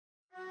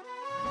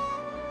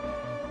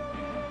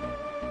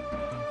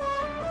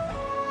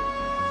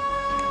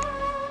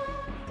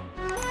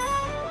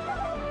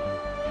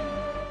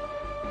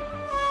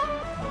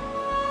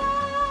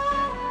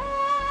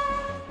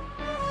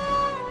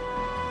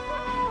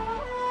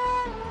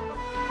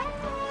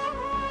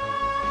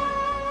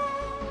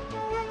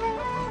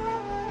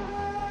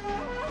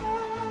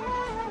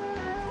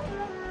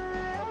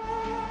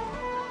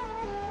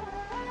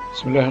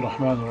بسم الله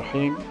الرحمن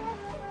الرحيم.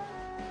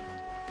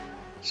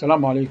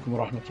 Assalamu alaikum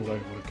wa rahmatullahi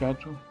wa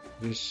barakatuh.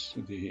 This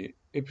is the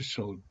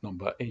episode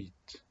number 8.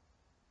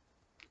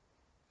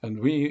 And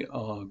we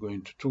are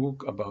going to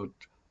talk about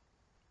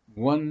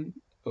one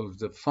of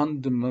the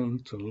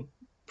fundamental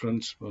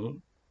principles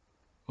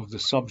of the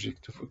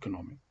subject of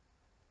economics.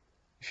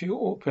 If you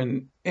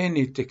open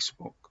any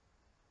textbook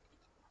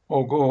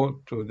or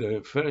go to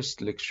the first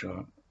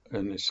lecture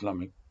in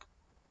Islamic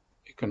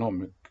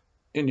Economics,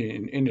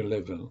 in any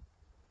level,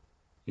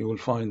 you will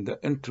find the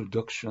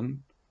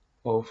introduction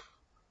of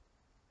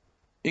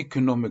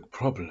economic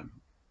problem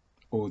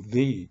or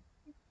the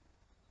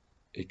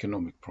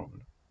economic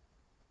problem.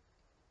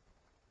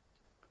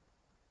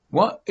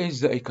 What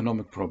is the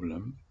economic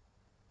problem?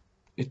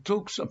 It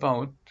talks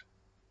about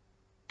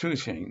two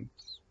things: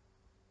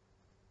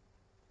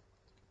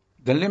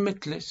 the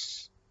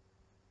limitless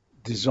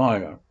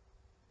desire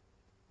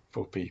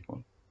for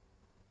people.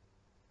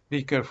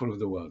 Be careful of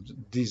the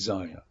word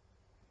desire,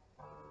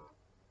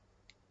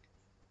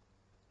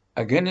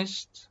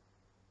 against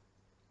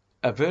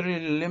a very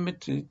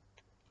limited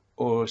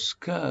or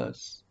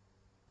scarce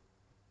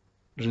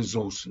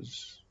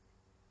resources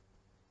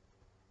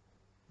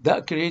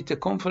that create a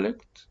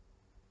conflict,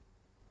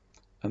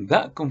 and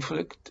that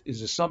conflict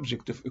is a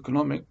subject of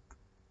economic.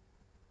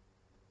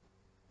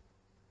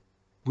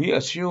 We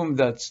assume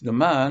that the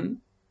man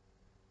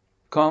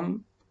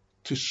come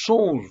to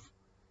solve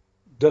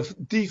the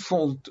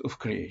default of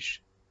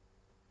creation.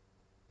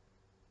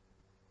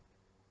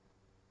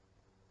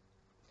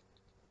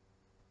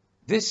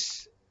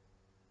 This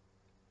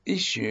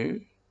issue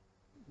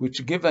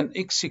which give an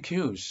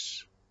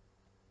excuse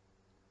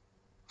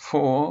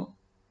for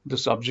the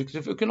subject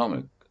of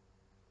economic.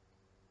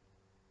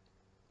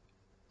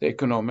 The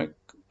economic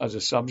as a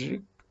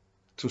subject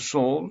to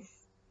solve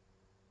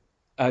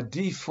a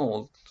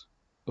default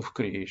of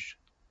creation.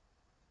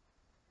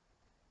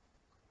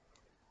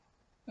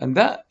 And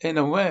that in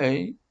a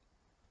way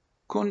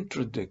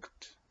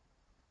contradict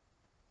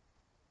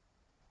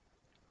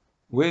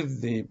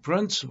with the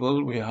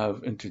principle we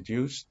have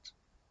introduced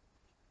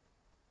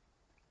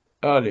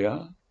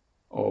earlier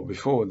or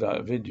before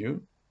that video,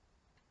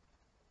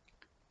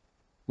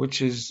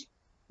 which is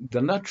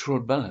the natural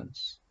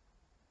balance.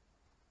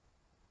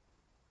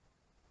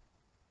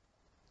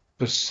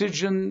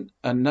 Precision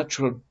and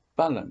natural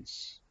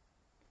balance.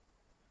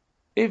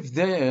 If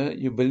there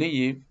you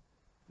believe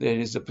there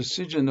is a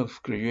precision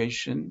of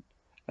creation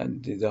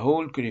and the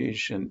whole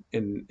creation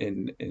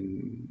in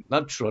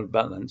natural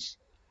balance,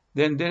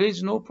 then there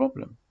is no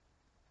problem.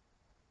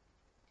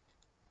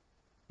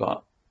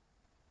 But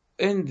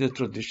in the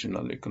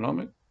traditional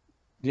economic,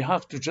 you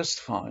have to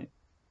justify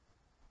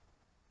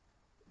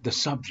the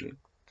subject,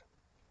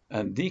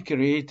 and they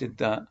created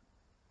that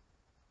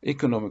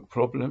economic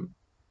problem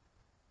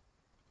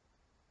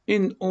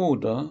in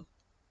order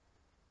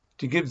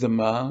to give the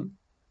man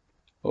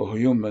or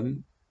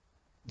human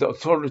the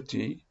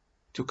authority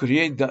to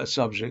create that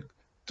subject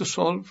to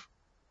solve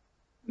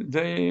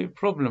the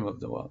problem of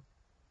the world.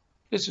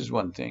 This is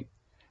one thing.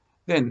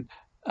 Then,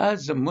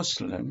 as a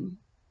Muslim,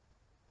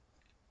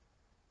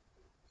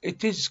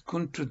 it is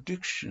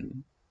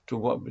contradiction to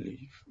what we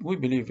believe. We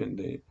believe in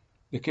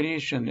the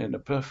creation in a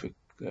perfect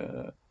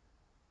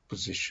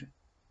position.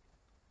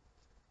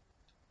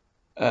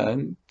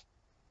 And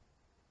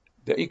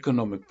the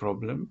economic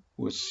problem,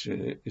 which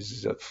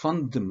is a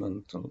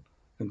fundamental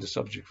in the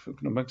subject of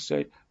economics,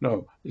 say,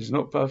 no, it's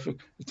not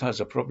perfect, it has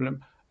a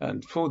problem,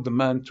 and for the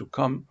man to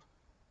come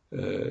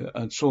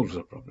and solve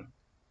the problem.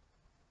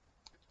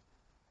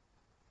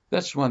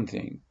 That's one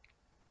thing.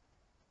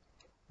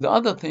 The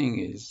other thing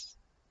is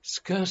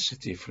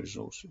scarcity of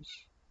resources.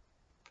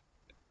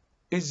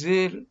 Is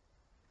there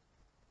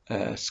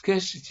a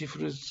scarcity of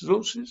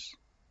resources?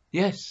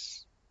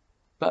 Yes,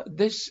 but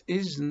this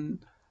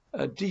isn't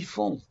a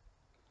default.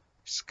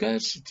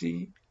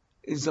 Scarcity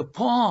is a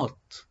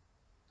part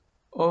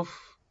of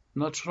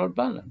natural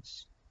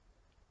balance,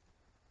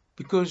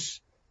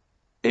 because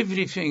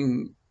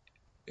everything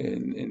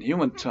in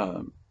human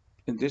term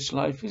in this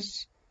life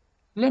is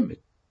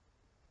limit.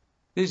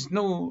 There's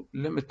no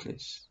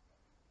limitless.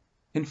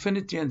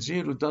 Infinity and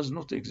zero does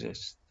not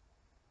exist.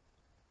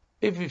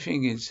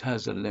 Everything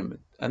has a limit,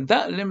 and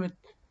that limit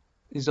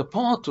is a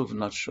part of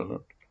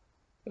natural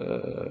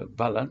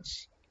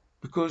balance,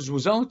 because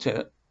without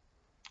it,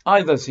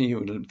 either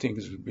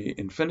things would be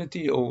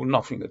infinity or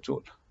nothing at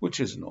all, which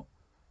is no.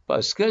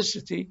 But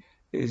scarcity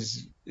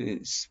is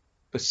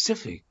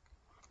specific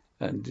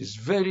and is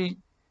very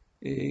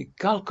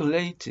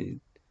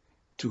calculated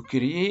to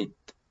create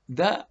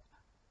that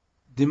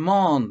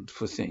demand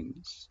for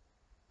things.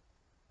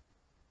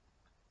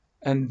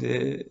 And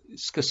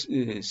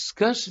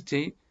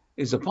scarcity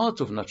is a part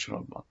of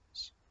natural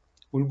balance.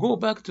 We'll go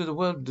back to the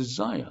word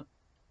desire.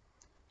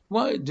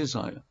 Why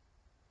desire?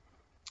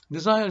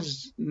 Desire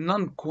is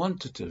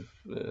non-quantitative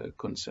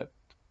concept.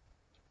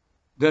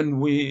 Then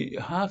we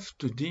have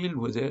to deal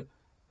with it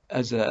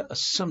as an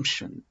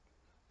assumption.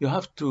 You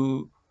have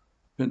to,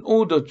 in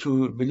order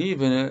to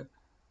believe in it,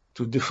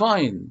 to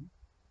define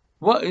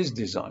what is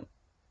desire.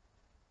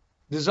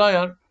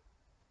 desire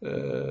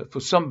for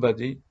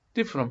somebody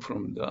different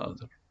from the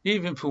other.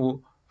 Even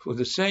for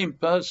the same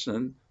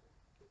person,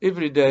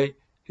 every day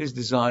his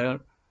desire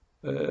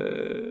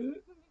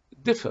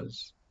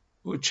differs,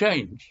 will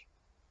change.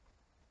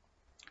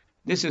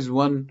 This is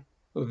one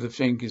of the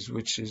things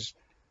which is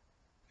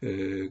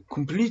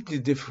completely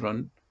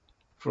different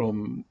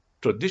from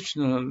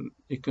traditional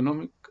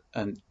economic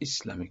and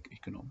Islamic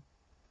economic.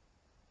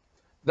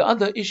 The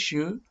other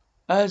issue,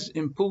 as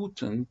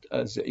important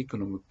as the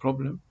economic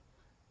problem,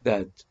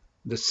 that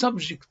the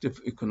subject of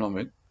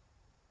economic,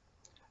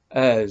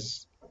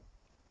 as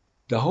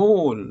the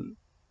whole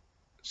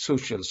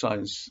social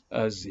science,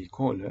 as they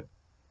call it,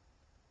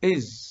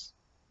 is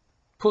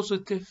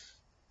positive,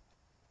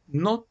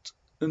 not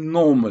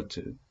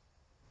normative.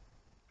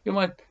 You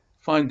might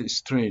find it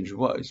strange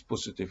what is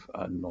positive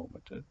and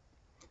normative.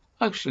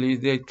 Actually,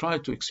 they try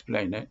to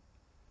explain it.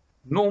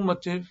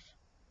 Normative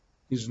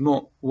is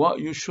not what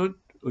you should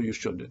or you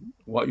shouldn't,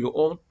 what you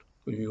ought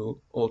or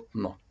you ought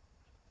not.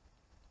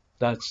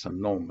 That's a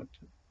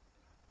normative.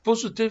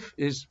 Positive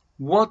is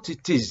what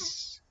it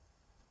is.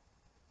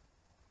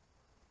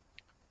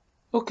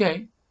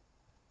 Okay,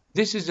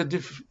 this is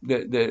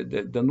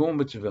the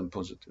normative and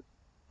positive.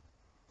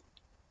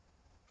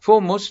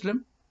 For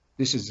Muslim,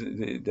 this is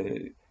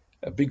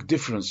a big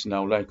difference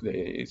now, like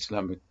the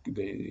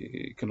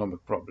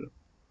economic problem.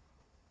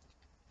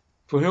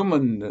 For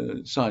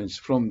human science,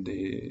 from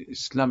the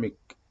Islamic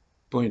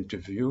point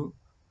of view,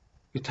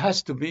 it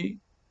has to be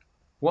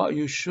what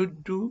you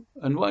should do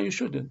and what you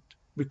shouldn't.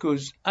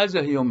 Because as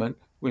a human,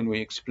 when we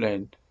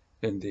explain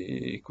in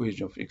the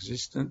equation of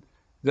existence,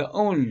 the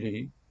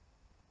only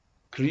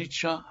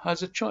creature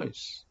has a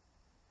choice.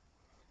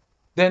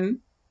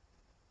 Then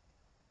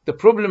the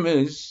problem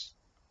is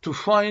to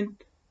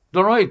find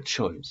the right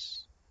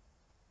choice.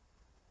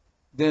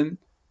 Then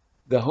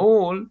the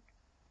whole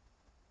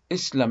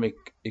Islamic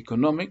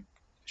economic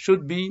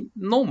should be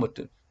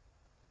normative.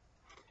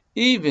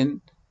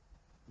 Even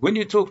when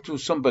you talk to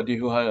somebody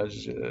who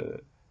has,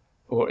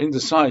 or in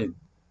the side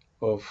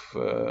of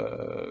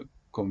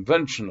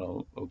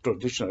conventional or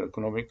traditional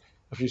economic,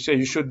 if you say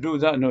you should do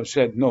that, no,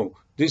 said no,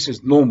 this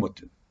is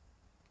normative.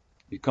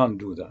 You can't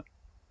do that.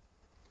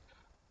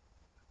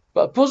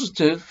 But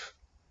positive,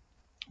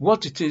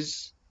 what it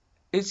is,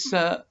 it's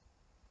a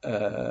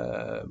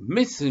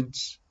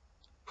methods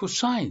for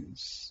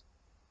science,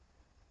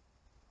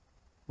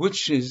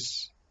 which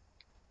is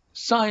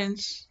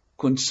science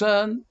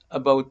concerned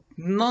about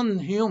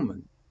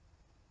non-human,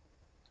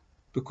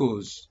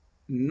 because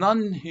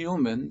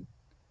non-human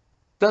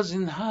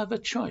doesn't have a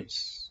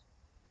choice.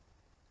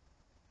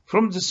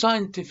 From the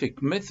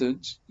scientific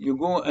methods, you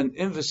go and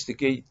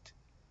investigate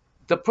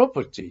the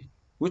property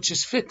which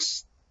is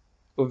fixed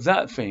of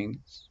that thing,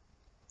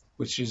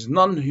 which is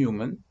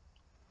non-human.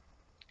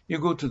 You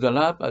go to the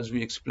lab, as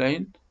we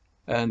explained,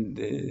 and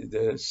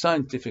the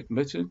scientific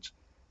methods,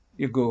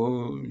 you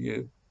go,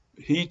 you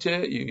heat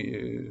it,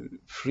 you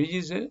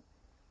freeze it,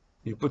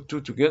 you put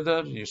two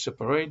together, you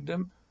separate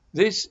them.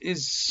 This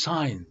is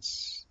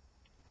science,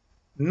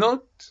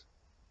 not,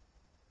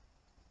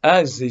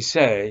 as they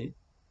say,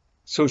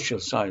 social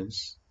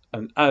science,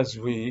 and as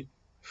we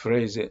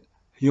phrase it,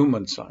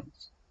 human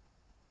science.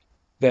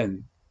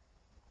 Then,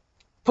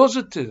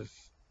 positive,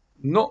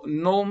 not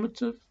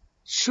normative,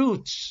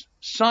 suits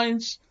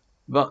science,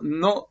 but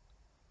not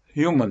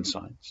human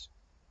science.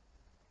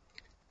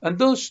 And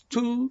those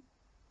two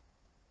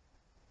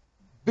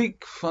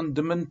big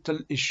fundamental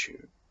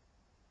issues,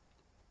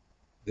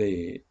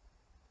 the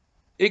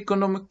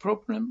economic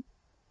problem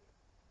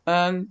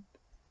and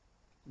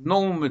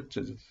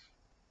normative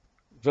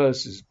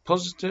versus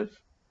positive,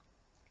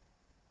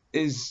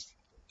 is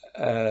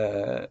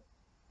the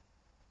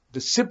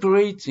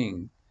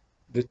separating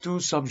the two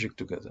subjects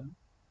together,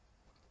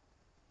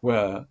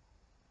 where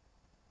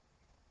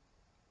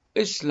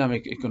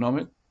Islamic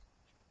economic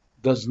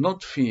does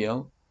not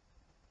feel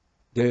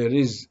there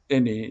is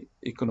any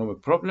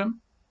economic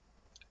problem,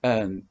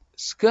 and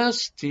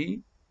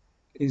scarcity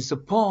is a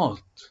part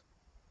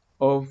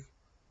of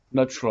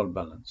natural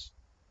balance.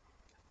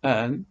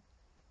 And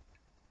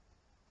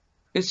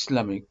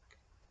Islamic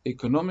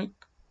economic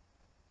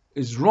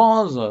is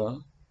rather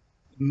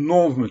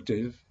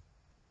normative,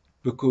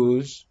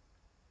 because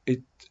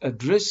it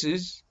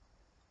addresses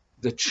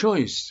the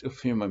choice of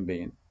human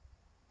being,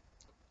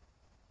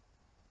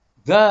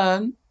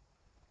 than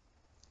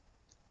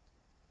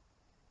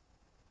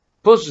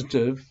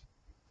positive,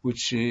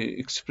 which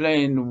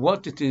explain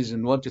what it is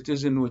and what it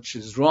isn't, which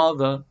is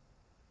rather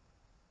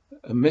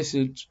a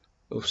method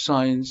of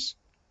science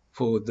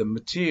for the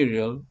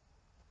material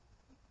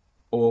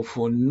or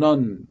for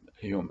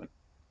non-human.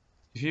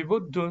 If you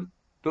put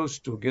those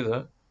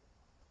together,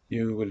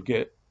 you will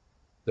get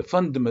the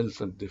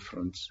fundamental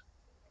difference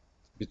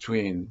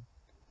between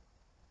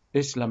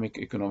Islamic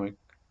economic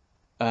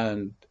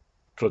and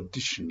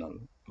traditional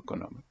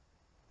economic.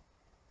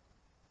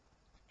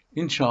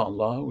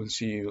 Inshallah, we'll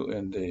see you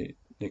in the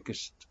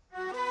next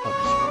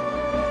episode.